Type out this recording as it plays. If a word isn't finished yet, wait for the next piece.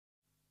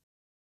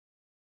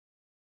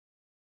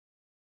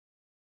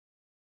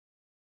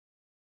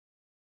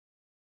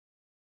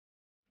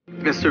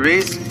Mr.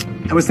 Reese,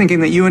 I was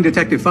thinking that you and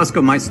Detective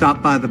Fusco might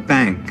stop by the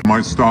bank.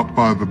 Might stop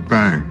by the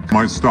bank.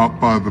 Might stop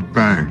by the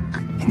bank.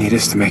 You need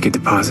us to make a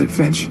deposit,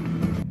 Finch?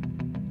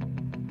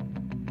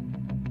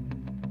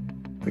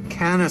 The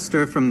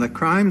canister from the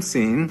crime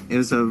scene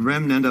is a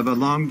remnant of a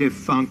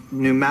long-defunct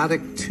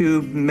pneumatic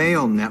tube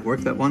mail network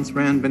that once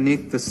ran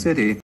beneath the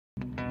city.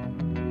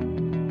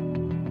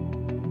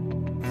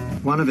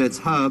 One of its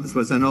hubs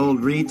was an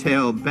old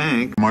retail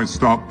bank. Might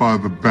stop by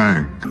the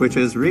bank. Which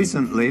has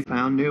recently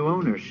found new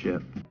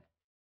ownership.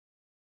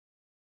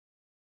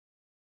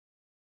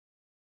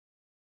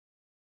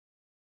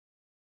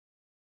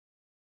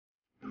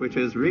 Which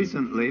has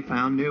recently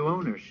found new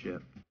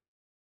ownership.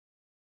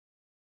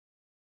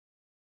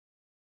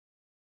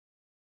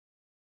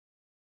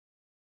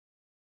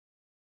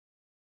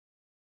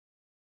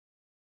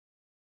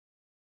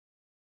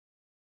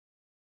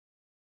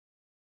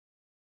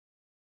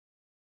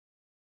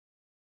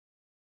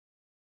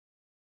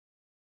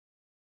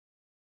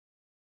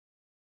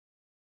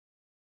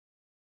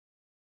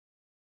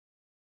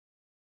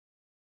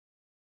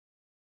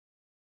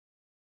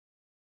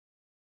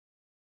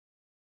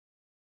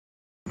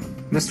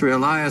 Mr.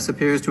 Elias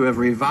appears to have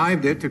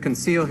revived it to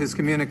conceal his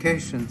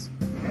communications.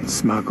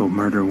 Smuggle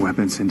murder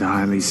weapons into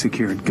highly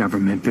secured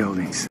government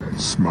buildings.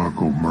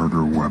 Smuggle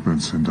murder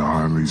weapons into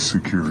highly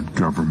secured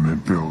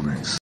government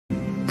buildings.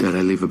 Did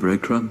I leave a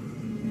breadcrumb?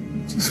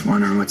 Just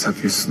wondering what's up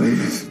your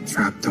sleeve.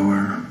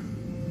 Trapdoor,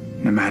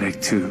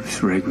 pneumatic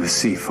tubes rigged with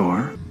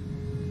C4.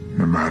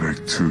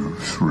 Pneumatic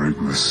tubes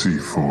rigged with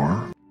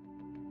C4.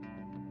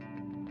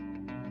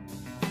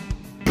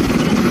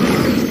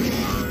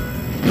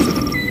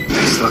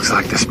 Looks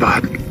like the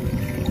spot. You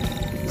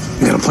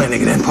got a plan to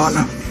get in,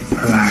 partner?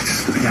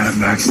 Relax. I got a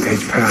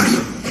backstage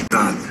pass.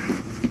 Done.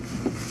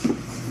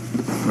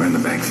 We're in the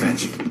bank,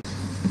 Finch.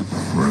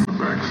 We're in the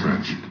bank,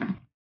 Finch.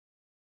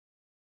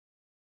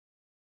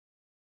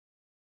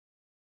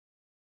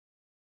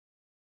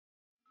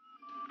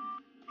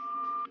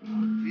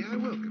 May I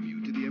welcome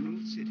you to the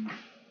Emerald City?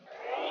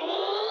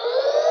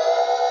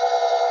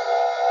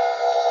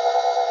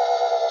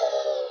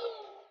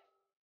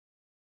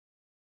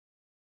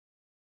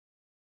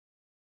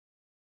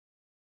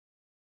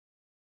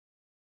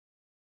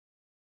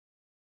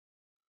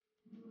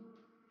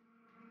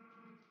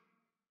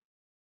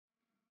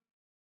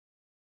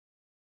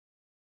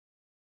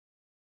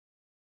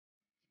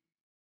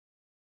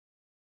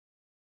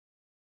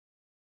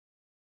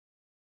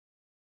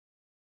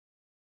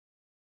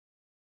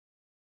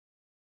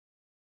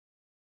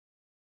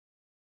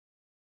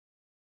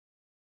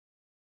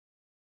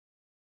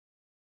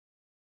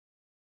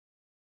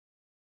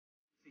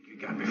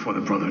 You got before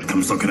the Brotherhood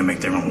comes looking to make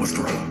their own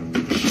withdrawal.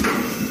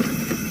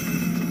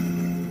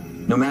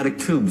 Pneumatic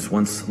tubes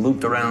once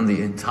looped around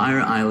the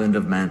entire island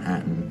of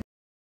Manhattan.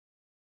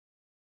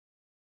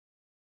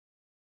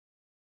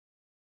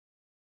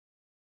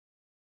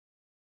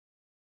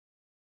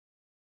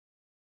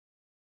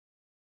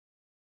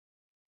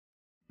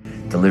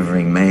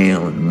 Delivering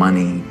mail and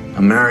money.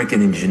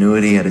 American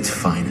ingenuity at its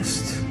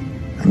finest.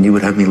 And you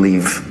would have me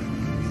leave,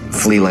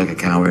 flee like a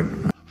coward.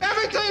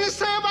 Everything they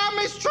say about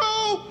me is true.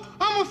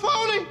 I'm a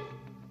phony.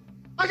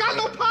 I got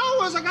no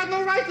powers. I got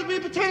no right to be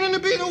pretending to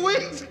be the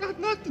Wiz. I got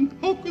nothing.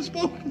 Hocus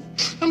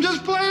pocus. I'm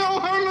just plain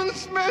old Herman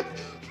Smith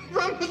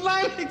from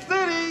Atlantic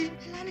City.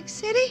 Atlantic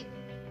City?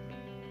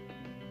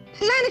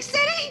 Atlantic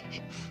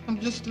City? I'm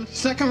just a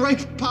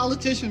second-rate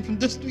politician from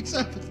District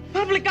 7.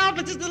 Public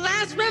office is the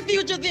last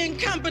refuge of the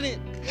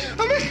incompetent.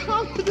 I'm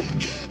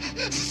incompetent.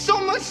 So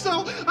much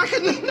so, I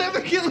could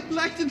never get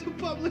elected to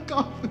public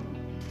office.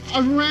 I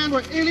ran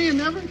for any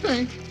and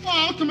everything.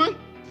 Alderman,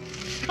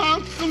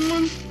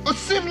 councilman,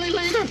 assembly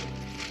leader.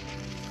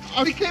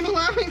 I became a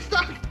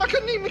laughingstock. I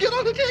couldn't even get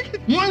on the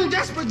ticket. One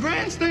desperate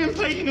grandstand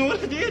play, you know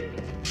what I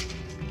did?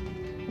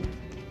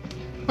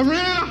 I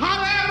ran in a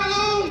hot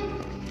air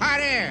balloon. Hot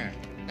air.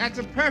 That's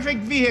a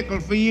perfect vehicle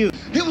for you.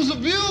 It was a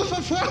beautiful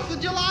 4th of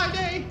July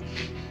day.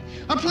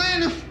 I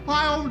planned to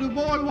fly over the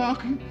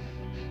boardwalk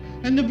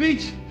and the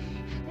beach.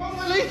 One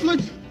my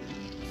leaflets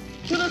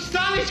to the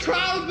astonished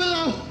crowd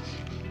below.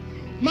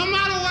 My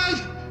motto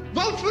was,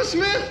 vote for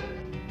Smith.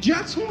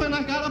 Just when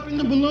I got up in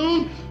the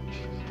balloon,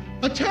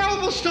 a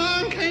terrible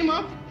storm came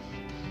up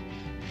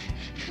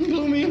and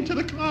blew me into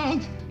the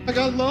clouds. I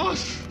got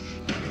lost.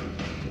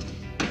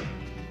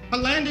 I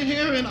landed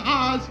here in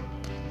Oz.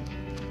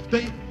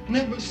 They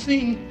never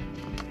seen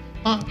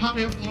a hot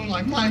air balloon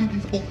like mine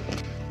before.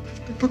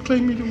 They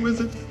proclaimed me the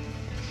wizard.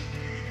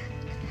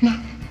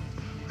 Now,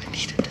 I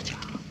needed the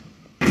job.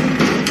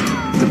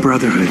 The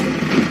Brotherhood.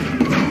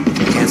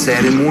 Can't say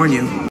I didn't warn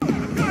you.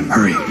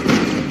 Hurry.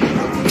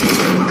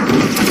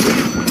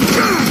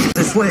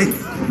 This way.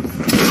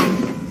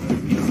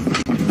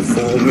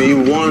 Fool me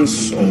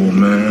once, old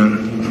man.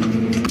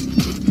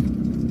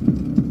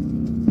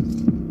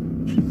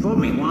 Fool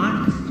me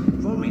once.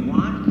 Fool me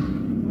once.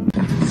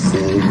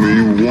 Fool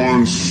me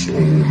once,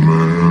 old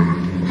man.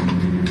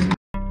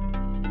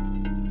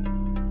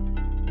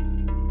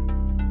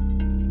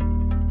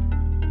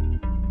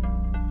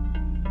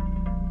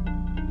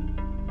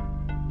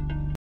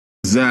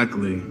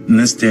 Exactly. In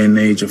this day and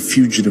age, a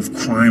fugitive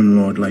crime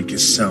lord like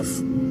yourself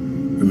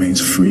remains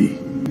free.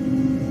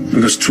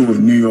 Because two of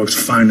New York's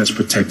finest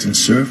protect and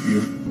serve you.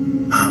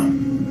 How?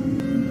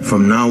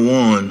 From now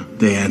on,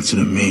 they answer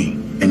to me.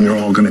 And you're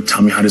all gonna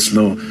tell me how this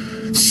little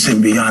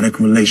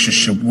symbiotic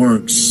relationship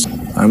works.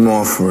 I'm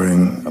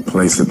offering a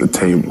place at the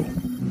table.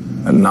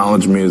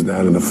 Acknowledge me as the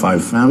head of the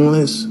 5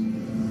 families,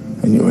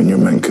 and you and your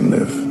men can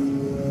live.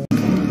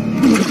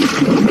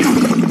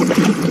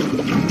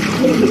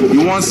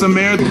 You want some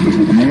air?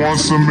 You want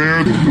some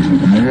air?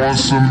 You want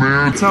some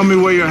air? Tell me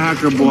where your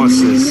hacker boss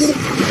is.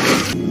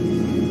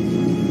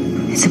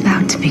 It's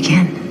about to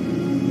begin.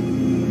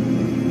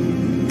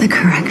 The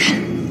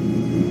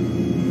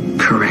correction.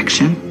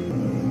 Correction?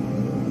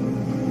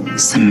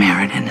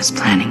 Samaritan is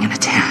planning an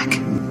attack.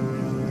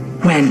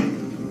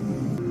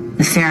 When?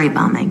 The ferry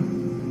bombing.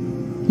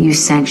 You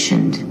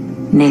sanctioned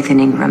Nathan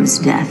Ingram's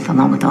death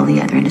along with all the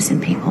other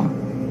innocent people.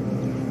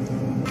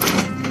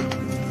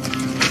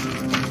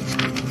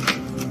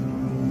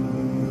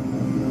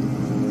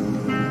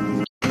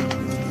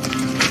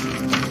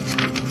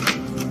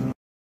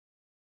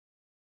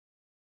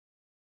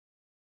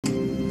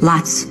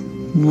 Lot's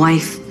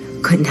wife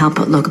couldn't help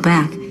but look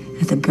back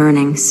at the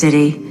burning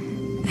city,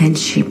 and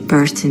she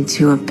burst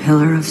into a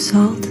pillar of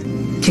salt.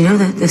 Do you know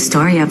the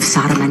story of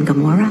Sodom and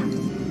Gomorrah?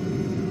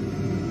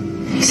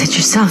 You said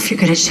yourself you're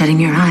good at shutting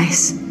your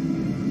eyes.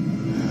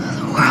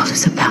 The world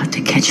is about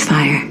to catch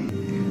fire,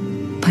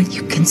 but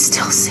you can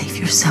still save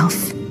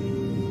yourself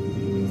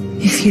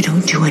if you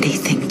don't do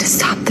anything to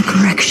stop the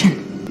correction.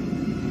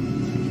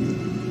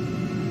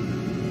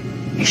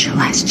 Here's your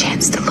last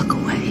chance to look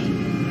away.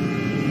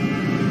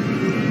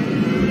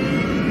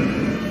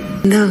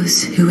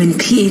 Those who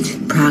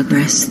impede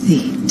progress, the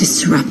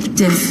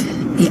disruptive,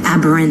 the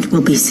aberrant,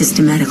 will be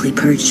systematically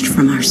purged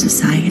from our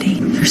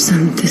society. For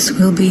some, this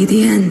will be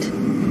the end.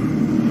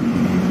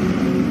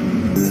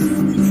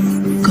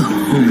 Go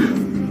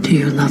home to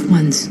your loved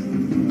ones.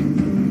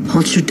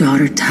 Hold your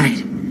daughter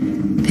tight,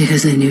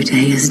 because a new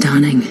day is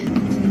dawning.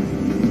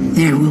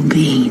 There will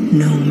be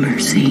no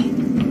mercy.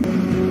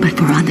 But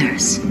for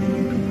others,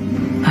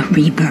 a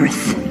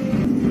rebirth.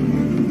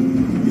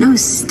 No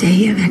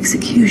stay of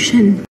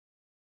execution.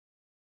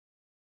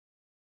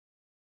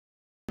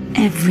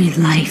 Every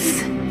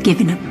life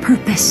given a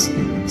purpose,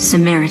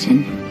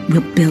 Samaritan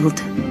will build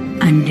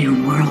a new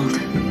world.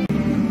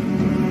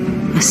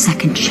 A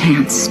second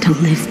chance to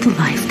live the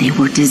life they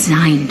were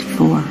designed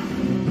for.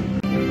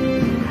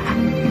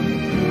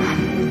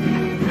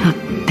 A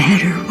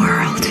better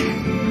world.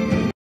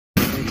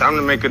 Time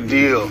to make a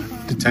deal.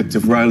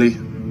 Detective Riley,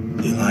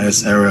 the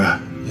Elias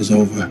era is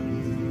over.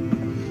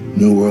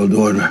 New world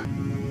order.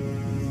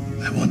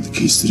 I want the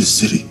keys to the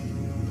city.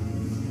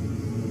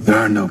 There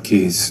are no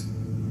keys.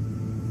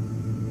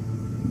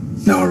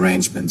 No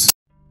arrangements.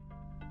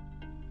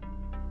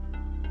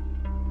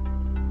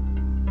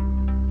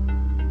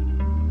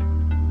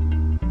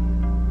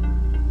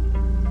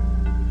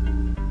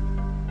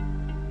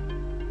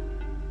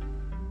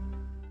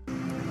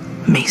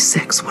 May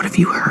 6th, what have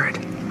you heard?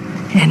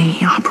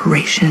 Any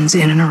operations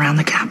in and around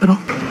the Capitol?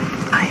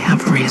 I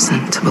have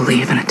reason to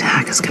believe an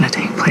attack is going to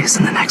take place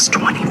in the next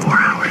 24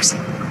 hours.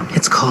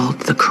 It's called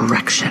the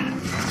correction.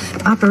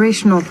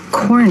 Operational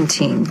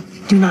quarantine.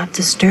 Do not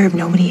disturb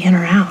nobody in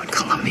or out.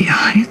 Columbia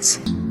Heights.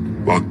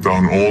 Lock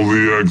down all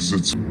the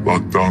exits.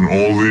 Lock down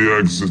all the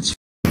exits.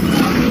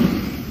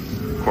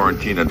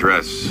 Quarantine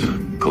address,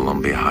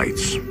 Columbia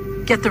Heights.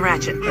 Get the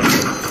ratchet.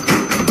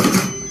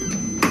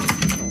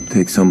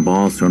 Take some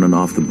balls turning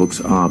off the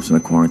book's ops in a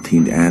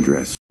quarantined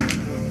address.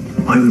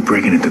 Why are we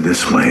breaking into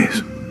this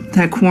place?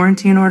 That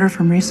quarantine order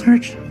from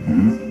research?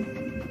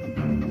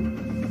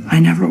 I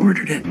never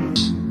ordered it.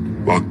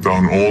 Lock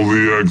down all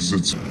the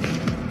exits.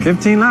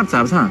 15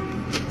 laptops, huh?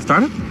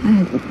 Started?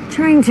 I'm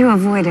trying to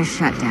avoid a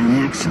shutdown,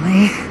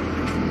 actually.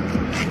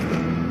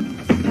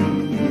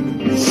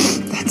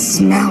 That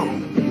smell.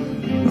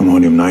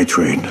 Ammonium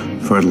nitrate,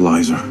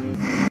 fertilizer.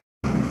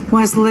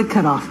 Why's the lid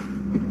cut off?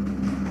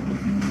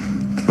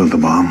 Build a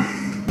bomb.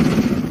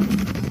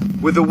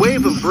 With a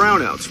wave of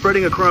brownout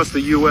spreading across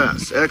the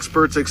U.S.,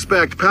 experts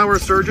expect power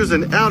surges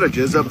and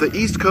outages up the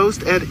East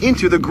Coast and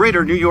into the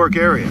greater New York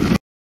area.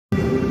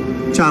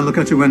 John, look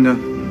out your window.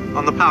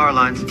 On the power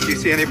lines, do you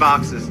see any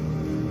boxes?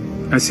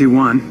 I see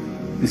one.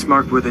 It's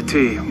marked with a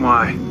T.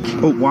 Why?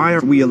 But why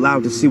are we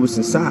allowed to see what's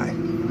inside? I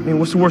mean,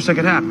 what's the worst that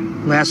could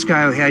happen? Last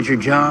guy who had your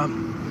job,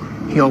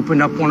 he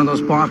opened up one of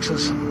those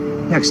boxes.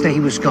 Next day, he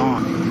was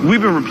gone.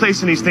 We've been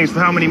replacing these things for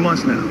how many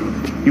months now?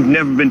 You've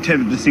never been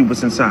tempted to see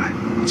what's inside.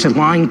 It's a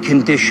line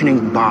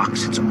conditioning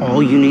box. It's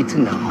all you need to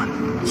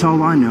know. It's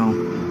all I know.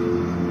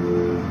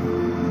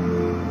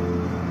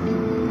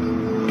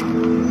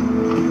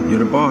 You're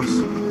the boss.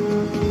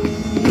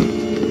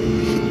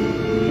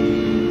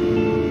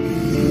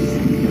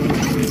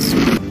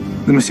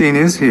 The machine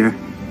is here.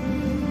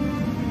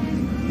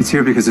 It's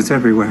here because it's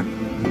everywhere.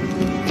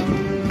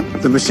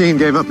 The machine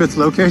gave up its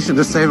location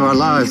to save our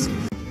lives.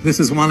 This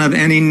is one of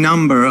any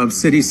number of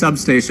city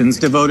substations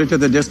devoted to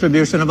the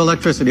distribution of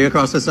electricity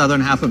across the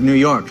southern half of New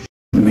York.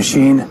 The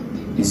machine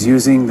He's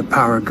using the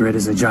power grid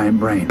as a giant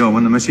brain. So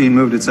when the machine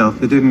moved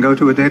itself, it didn't go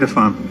to a data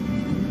farm.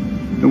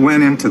 It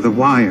went into the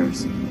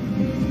wires.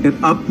 It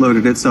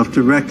uploaded itself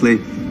directly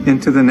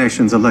into the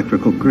nation's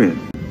electrical grid.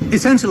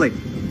 Essentially,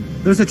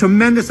 there's a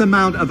tremendous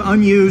amount of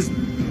unused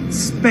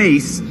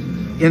space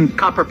in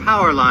copper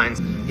power lines.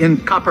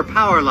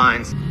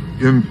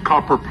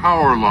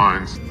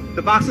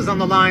 The boxes on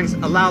the lines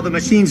allow the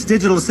machine's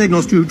digital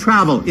signals to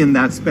travel in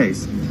that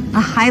space.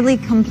 A highly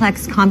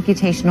complex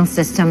computational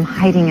system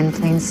hiding in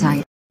plain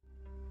sight.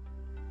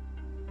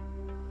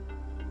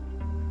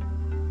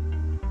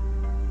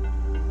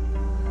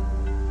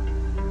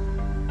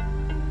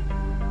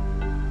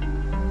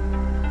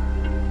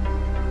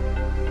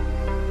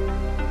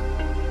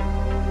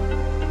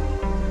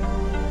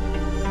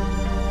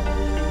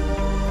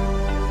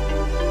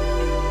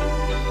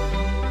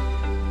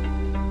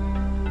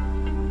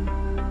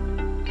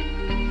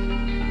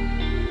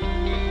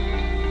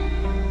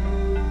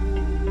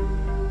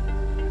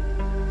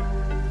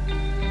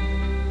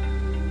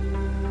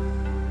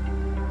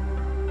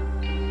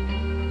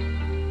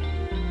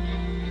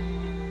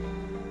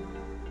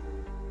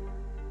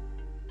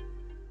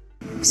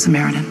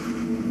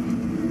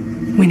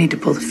 Samaritan, we need to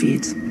pull the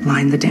feeds.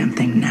 Line the damn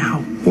thing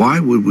now. Why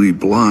would we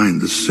blind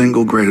the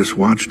single greatest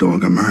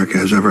watchdog America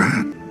has ever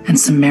had? And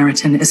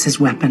Samaritan is his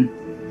weapon.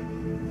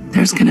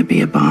 There's gonna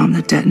be a bomb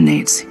that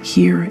detonates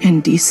here in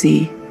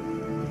D.C.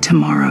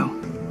 tomorrow.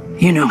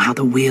 You know how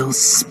the wheels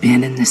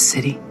spin in this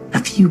city.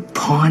 A few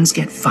pawns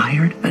get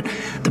fired, but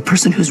the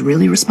person who's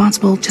really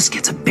responsible just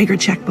gets a bigger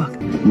checkbook.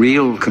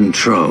 Real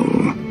control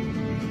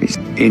is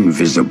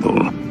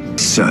invisible,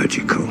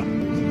 surgical.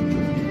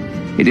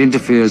 It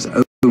interferes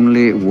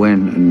only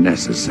when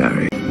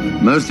necessary.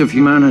 Most of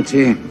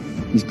humanity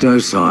is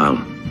docile,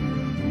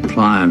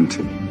 pliant.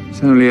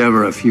 It's only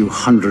ever a few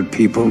hundred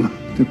people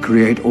that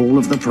create all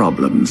of the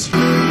problems.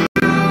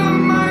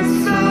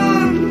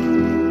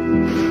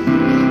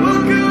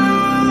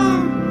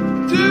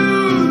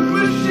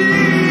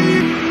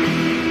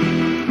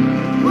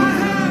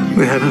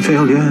 We haven't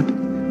failed yet.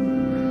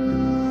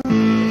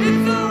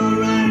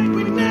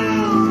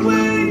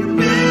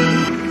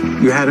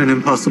 You had an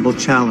impossible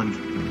challenge.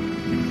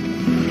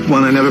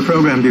 One I never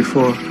programmed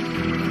before.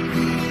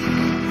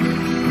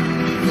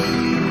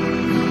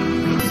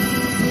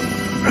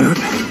 Rude.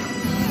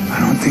 I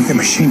don't think the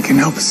machine can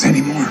help us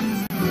anymore.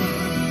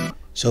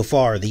 So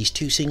far, these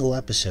 2 single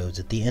episodes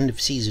at the end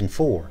of Season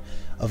 4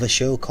 of a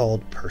show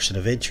called Person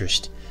of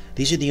Interest.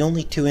 These are the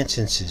only 2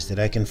 instances that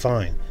I can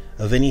find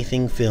of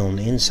anything filmed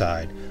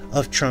inside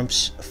of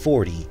Trump's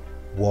 40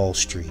 Wall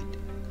Street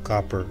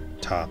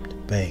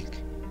copper-topped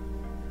bank.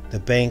 The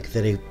bank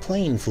that a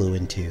plane flew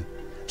into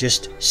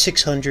just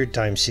 600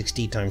 times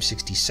 60 times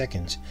 60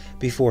 seconds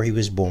before he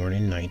was born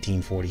in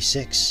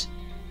 1946.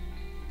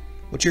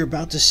 What you're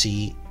about to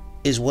see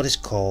is what is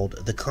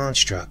called the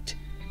construct,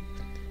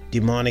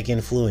 demonic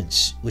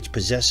influence which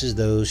possesses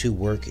those who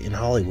work in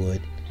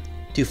Hollywood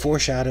to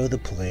foreshadow the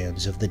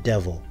plans of the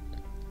devil.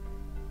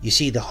 You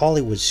see, the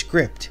Hollywood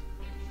script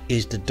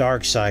is the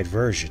dark side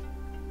version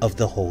of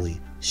the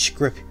Holy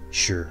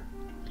Scripture.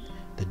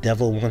 The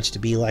devil wants to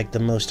be like the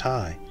Most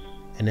High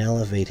and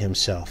elevate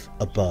himself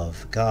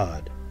above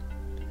God.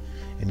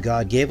 And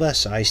God gave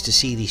us eyes to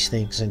see these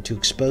things and to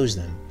expose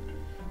them,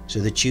 so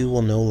that you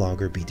will no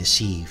longer be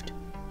deceived.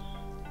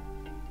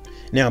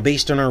 Now,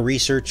 based on our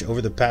research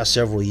over the past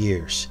several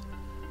years,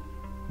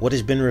 what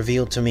has been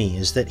revealed to me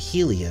is that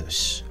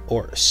Helios,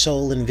 or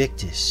Sol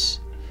Invictus,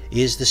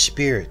 is the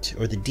spirit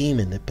or the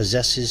demon that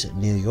possesses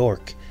New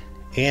York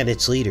and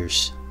its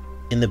leaders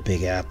in the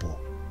Big Apple.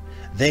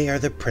 They are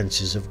the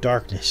princes of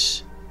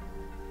darkness.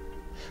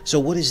 So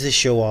what is this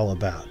show all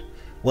about?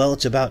 Well,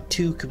 it's about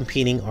 2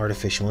 competing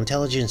artificial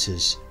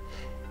intelligences.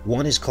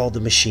 One is called the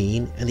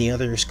Machine and the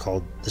other is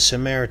called the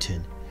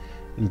Samaritan.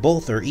 And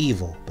both are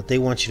evil, but they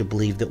want you to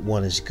believe that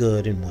one is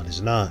good and one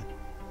is not.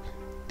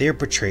 They're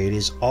portrayed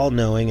as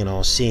all-knowing and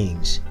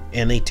all-seeing,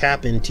 and they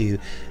tap into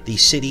the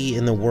city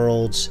and the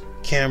world's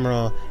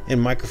camera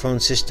and microphone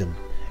system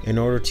in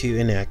order to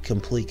enact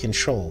complete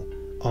control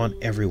on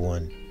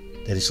everyone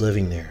that is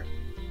living there,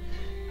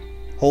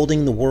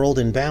 holding the world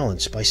in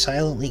balance by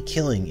silently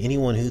killing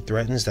anyone who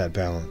threatens that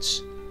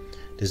balance.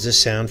 Does this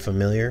sound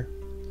familiar?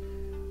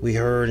 We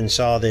heard and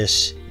saw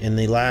this in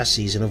the last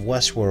season of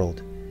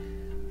Westworld.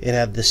 It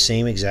had the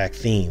same exact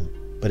theme,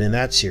 but in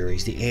that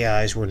series the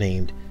AIs were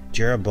named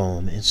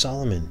Jeroboam and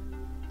Solomon.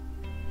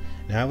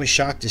 Now, I was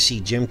shocked to see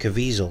Jim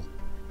Caviezel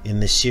in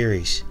this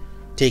series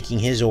taking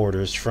his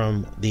orders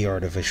from the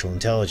artificial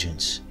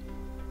intelligence.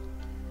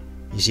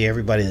 You see,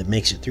 everybody that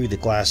makes it through the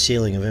glass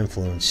ceiling of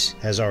influence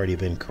has already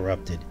been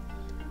corrupted.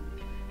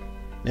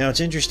 Now,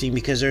 it's interesting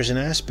because there's an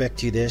aspect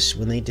to this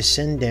when they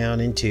descend down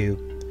into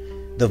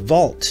the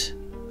vault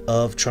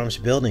of Trump's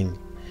building.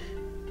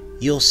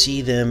 You'll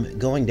see them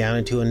going down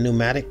into a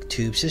pneumatic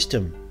tube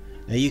system.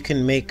 Now, you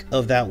can make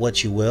of that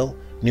what you will.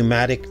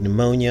 Pneumatic,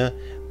 pneumonia,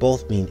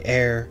 both mean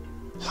air,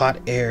 hot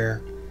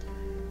air.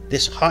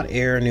 This hot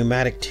air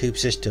pneumatic tube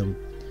system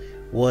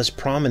was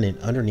prominent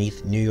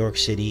underneath New York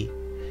City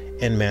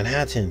and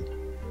Manhattan.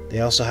 They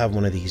also have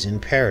one of these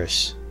in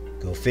Paris.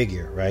 Go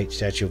figure, right?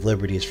 Statue of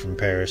Liberty is from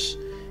Paris,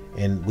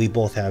 and we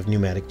both have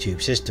pneumatic tube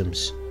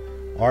systems.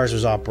 Ours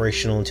was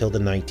operational until the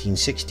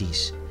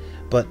 1960s,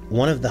 but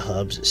one of the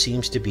hubs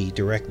seems to be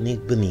directly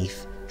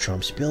beneath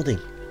Trump's building.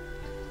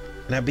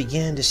 And I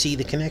began to see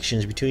the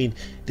connections between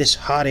this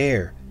hot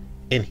air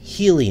and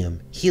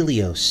helium,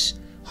 helios,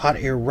 hot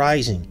air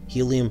rising,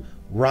 helium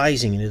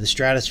rising into the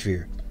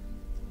stratosphere.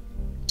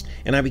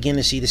 And I began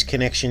to see this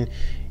connection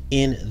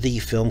in the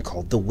film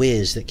called The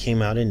Wiz that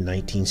came out in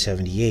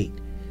 1978.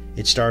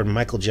 It starred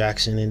Michael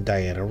Jackson and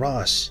Diana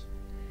Ross.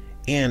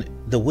 And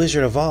The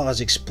Wizard of Oz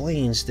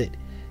explains that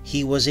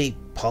he was a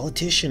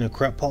politician, a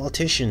corrupt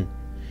politician,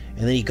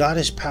 and that he got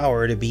his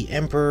power to be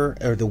Emperor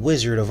or the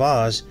Wizard of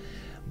Oz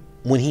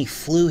when he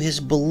flew his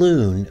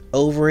balloon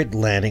over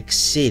Atlantic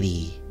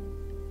City.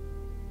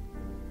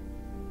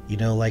 You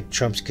know, like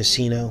Trump's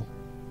casino.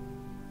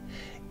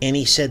 And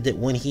he said that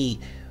when he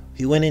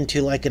went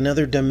into like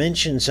another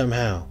dimension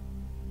somehow.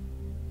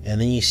 And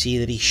then you see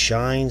that he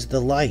shines the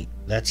light.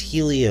 That's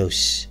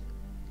Helios.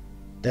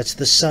 That's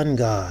the sun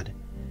god.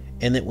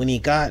 And that when he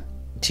got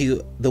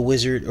to the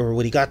wizard, or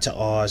when he got to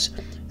Oz,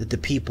 that the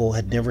people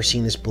had never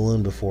seen this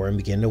balloon before and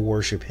began to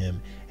worship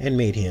him and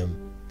made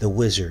him the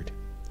wizard.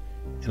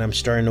 And I'm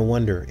starting to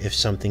wonder if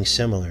something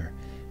similar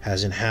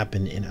hasn't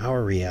happened in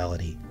our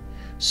reality.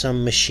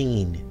 Some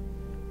machine,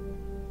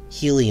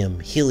 helium,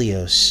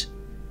 Helios,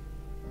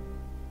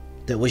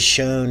 that was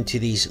shown to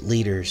these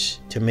leaders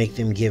to make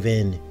them give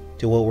in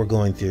to what we're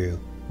going through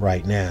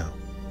right now.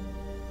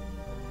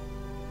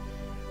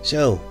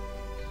 So,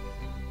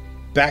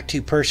 back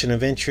to person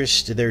of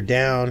interest. They're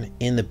down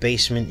in the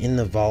basement, in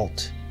the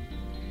vault,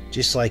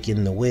 just like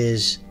in The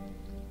Wiz.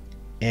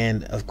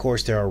 And of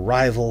course there are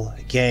rival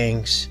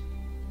gangs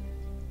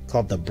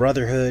called the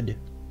Brotherhood.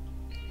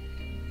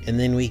 And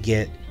then we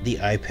get the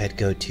iPad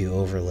Go-To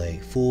overlay,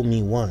 Fool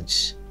Me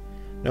Once.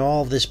 Now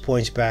all of this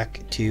points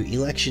back to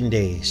election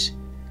days.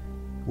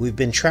 We've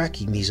been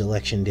tracking these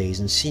election days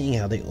and seeing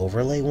how they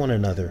overlay one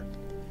another.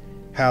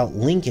 How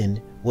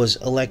Lincoln was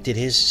elected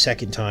his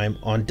second time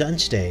on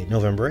Dunce Day,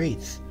 November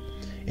 8th.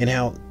 And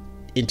how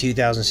in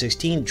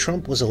 2016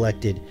 Trump was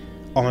elected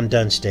on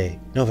Dunce Day,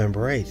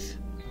 November 8th.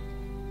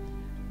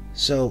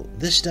 So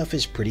this stuff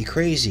is pretty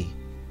crazy.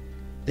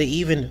 They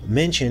even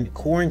mentioned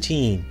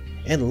quarantine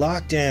and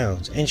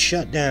lockdowns and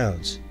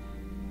shutdowns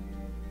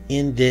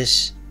in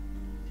this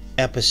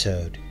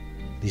episode,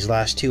 these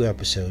last two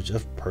episodes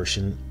of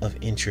Person of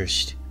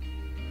Interest.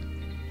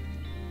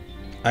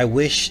 I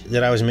wish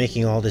that I was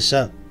making all this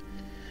up,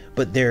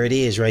 but there it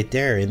is right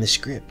there in the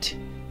script,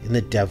 in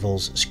the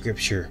devil's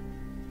scripture.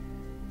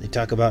 They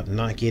talk about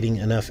not getting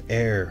enough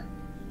air.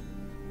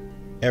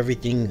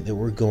 Everything that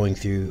we're going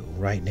through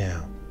right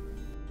now.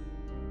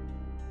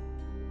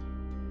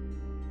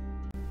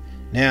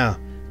 Now,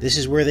 this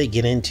is where they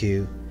get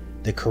into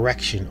the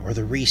correction or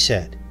the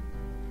reset.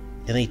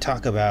 And they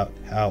talk about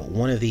how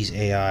one of these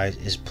AIs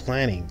is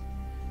planning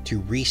to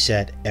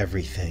reset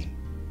everything.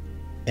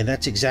 And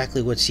that's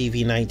exactly what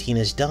CV-19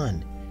 has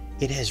done.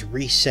 It has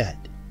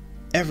reset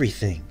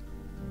everything.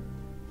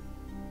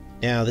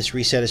 Now, this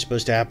reset is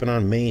supposed to happen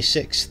on May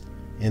 6th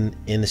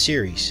in the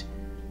series.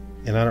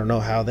 And I don't know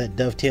how that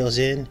dovetails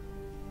in,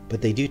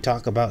 but they do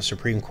talk about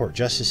Supreme Court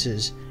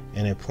justices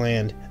and a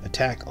planned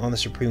attack on the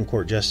Supreme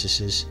Court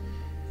justices.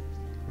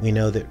 We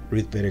know that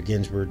Ruth Bader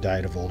Ginsburg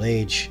died of old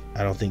age.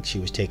 I don't think she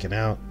was taken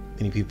out.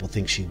 Many people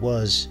think she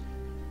was.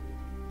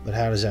 But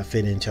how does that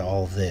fit into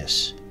all of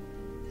this?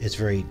 It's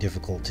very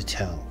difficult to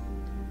tell.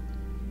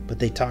 But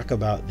they talk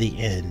about the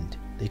end.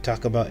 They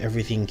talk about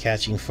everything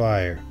catching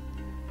fire.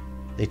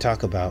 They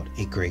talk about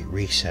a great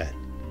reset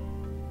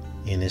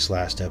in this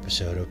last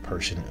episode of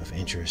Person of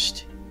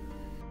Interest.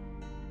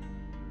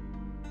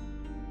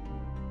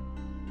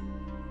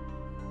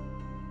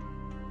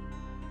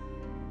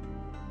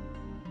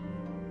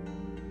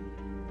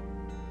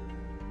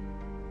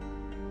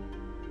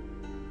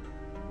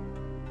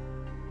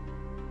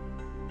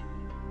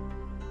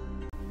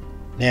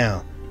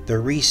 Now, the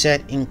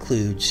reset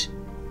includes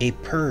a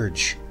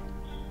purge,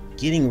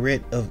 getting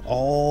rid of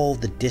all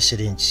the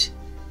dissidents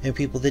and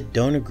people that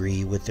don't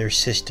agree with their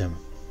system.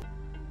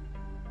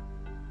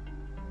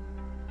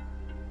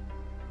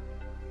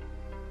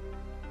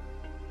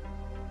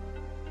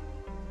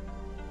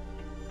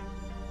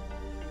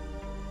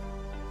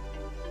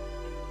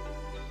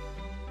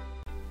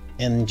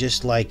 And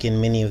just like in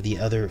many of the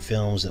other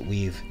films that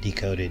we've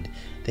decoded,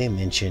 they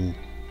mention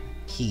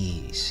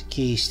keys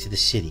to the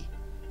city,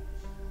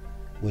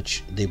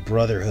 which the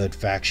Brotherhood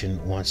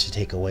faction wants to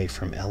take away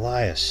from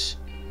Elias,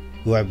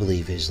 who I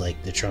believe is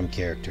like the Trump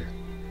character.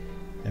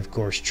 And of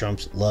course,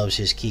 Trump loves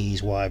his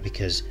keys. Why?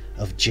 Because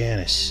of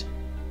Janice,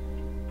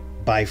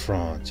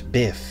 Bifrons,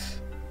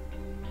 Biff,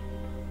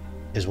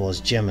 as well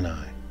as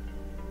Gemini.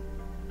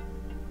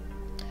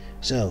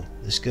 So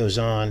this goes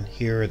on.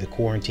 Here are the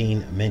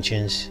quarantine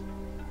mentions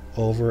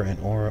over and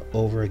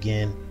over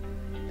again.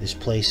 This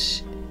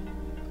place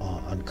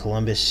on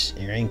Columbus,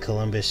 in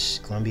Columbus,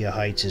 Columbia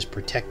Heights is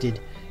protected.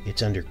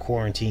 It's under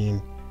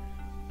quarantine.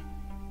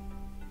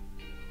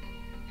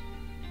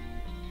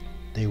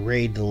 They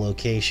raid the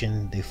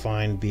location. They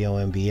find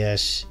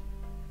BOMBS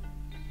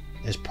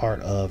as part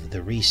of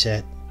the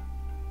reset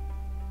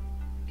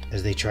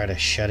as they try to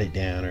shut it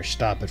down or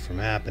stop it from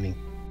happening.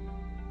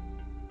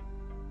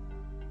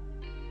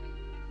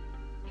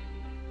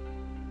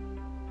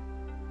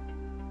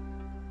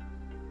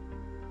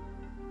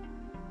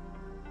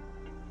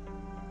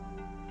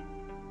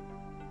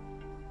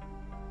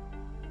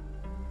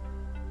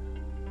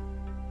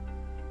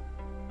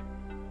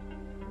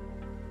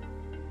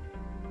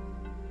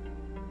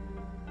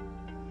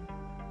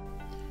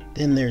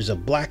 Then there's a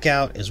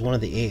blackout as one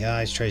of the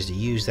AIs tries to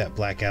use that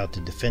blackout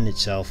to defend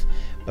itself,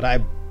 but I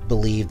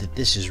believe that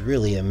this is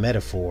really a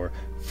metaphor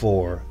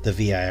for the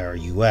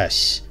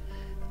VIRUS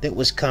that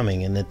was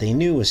coming and that they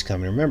knew was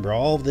coming. Remember,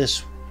 all of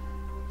this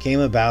came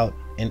about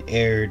and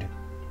aired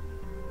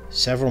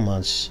several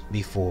months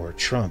before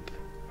Trump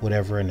would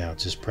ever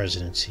announce his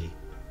presidency.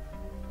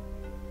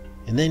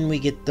 And then we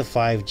get the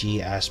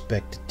 5G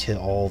aspect to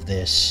all of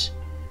this,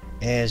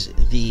 as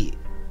the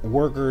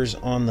workers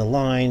on the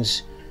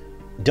lines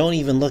don't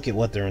even look at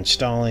what they're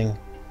installing.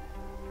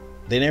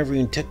 They never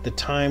even took the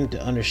time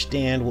to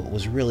understand what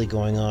was really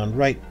going on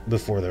right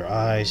before their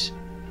eyes.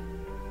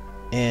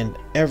 And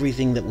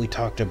everything that we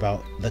talked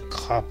about, the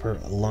copper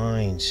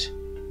lines,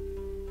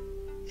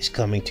 is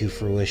coming to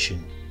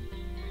fruition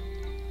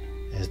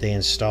as they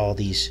install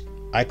these,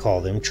 I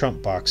call them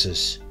Trump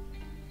boxes,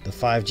 the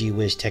 5G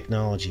whiz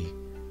technology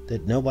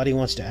that nobody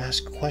wants to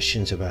ask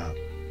questions about,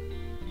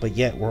 but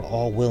yet we're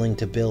all willing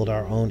to build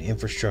our own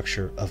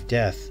infrastructure of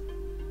death.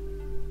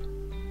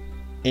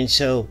 And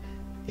so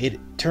it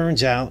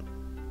turns out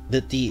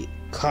that the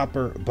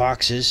copper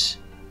boxes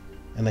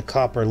and the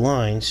copper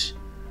lines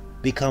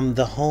become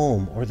the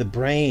home or the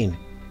brain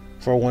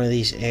for one of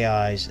these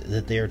AIs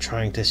that they are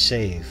trying to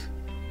save.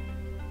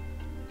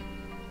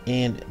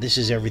 And this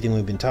is everything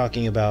we've been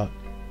talking about.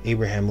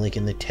 Abraham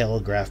Lincoln, the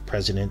telegraph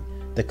president,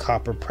 the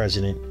copper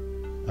president,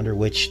 under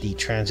which the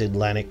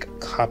transatlantic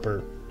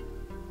copper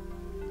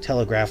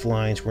telegraph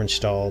lines were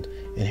installed.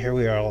 And here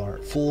we are,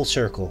 full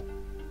circle,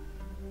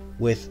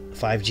 with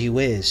 5G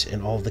whiz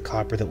and all of the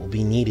copper that will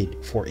be needed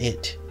for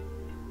it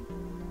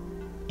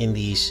in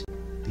these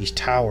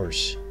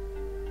towers.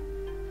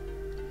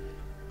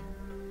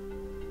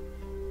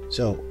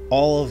 So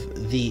all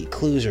of the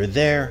clues are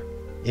there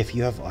if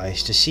you have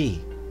eyes to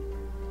see.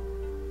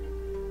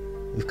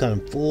 We've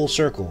come full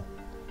circle.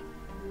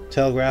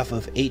 Telegraph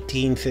of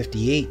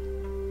 1858,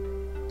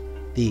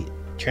 the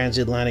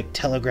transatlantic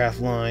telegraph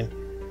line,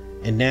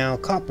 and now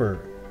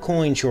copper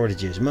coin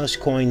shortages. Most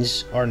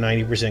coins are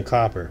 90%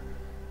 copper.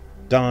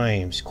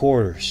 Dimes,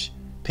 quarters,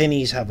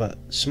 pennies have a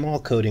small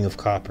coating of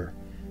copper,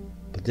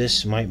 but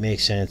this might make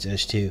sense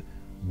as to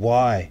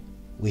why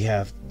we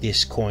have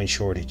this coin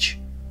shortage.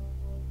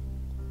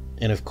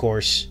 And of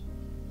course,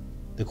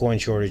 the coin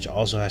shortage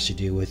also has to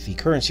do with the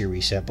currency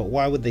reset, but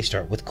why would they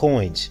start with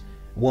coins?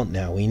 Well,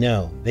 now we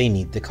know they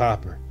need the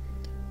copper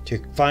to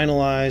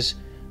finalize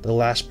the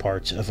last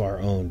parts of our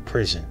own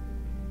prison.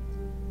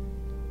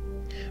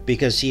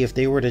 Because see, if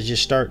they were to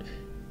just start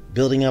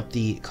building up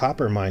the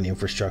copper mine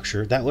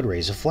infrastructure, that would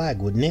raise a flag,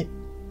 wouldn't it?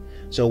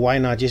 So why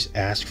not just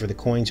ask for the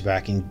coins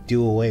back and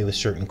do away with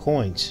certain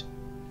coins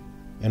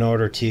in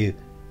order to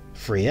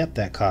free up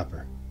that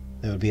copper?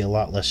 That would be a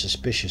lot less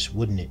suspicious,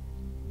 wouldn't it?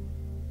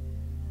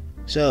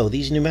 So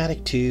these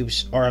pneumatic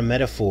tubes are a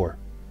metaphor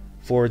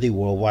for the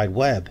World Wide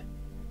Web.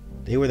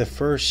 They were the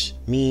first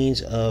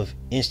means of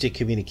instant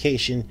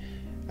communication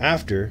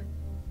after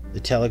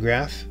the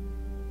telegraph,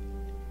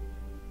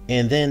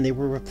 and then they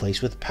were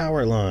replaced with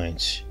power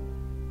lines.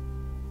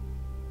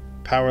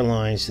 Power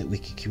lines that we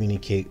could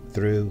communicate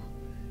through,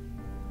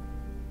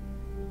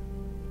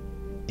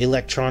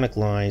 electronic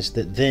lines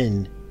that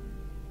then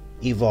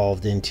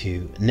evolved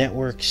into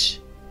networks,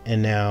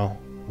 and now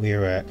we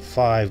are at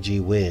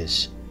 5G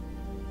whiz,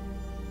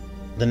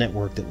 the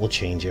network that will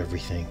change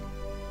everything.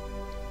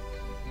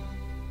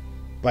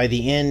 By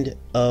the end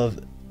of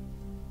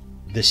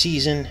the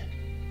season,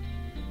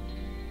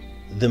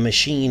 the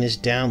machine is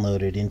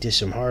downloaded into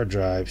some hard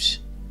drives.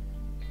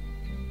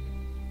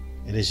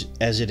 It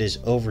is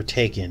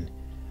overtaken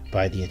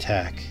by the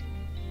attack.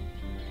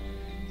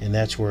 And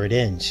that's where it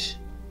ends.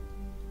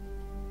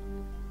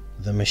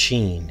 The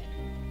machine.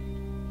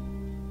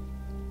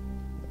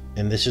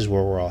 And this is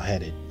where we're all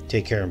headed.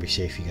 Take care and be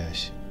safe, you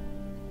guys.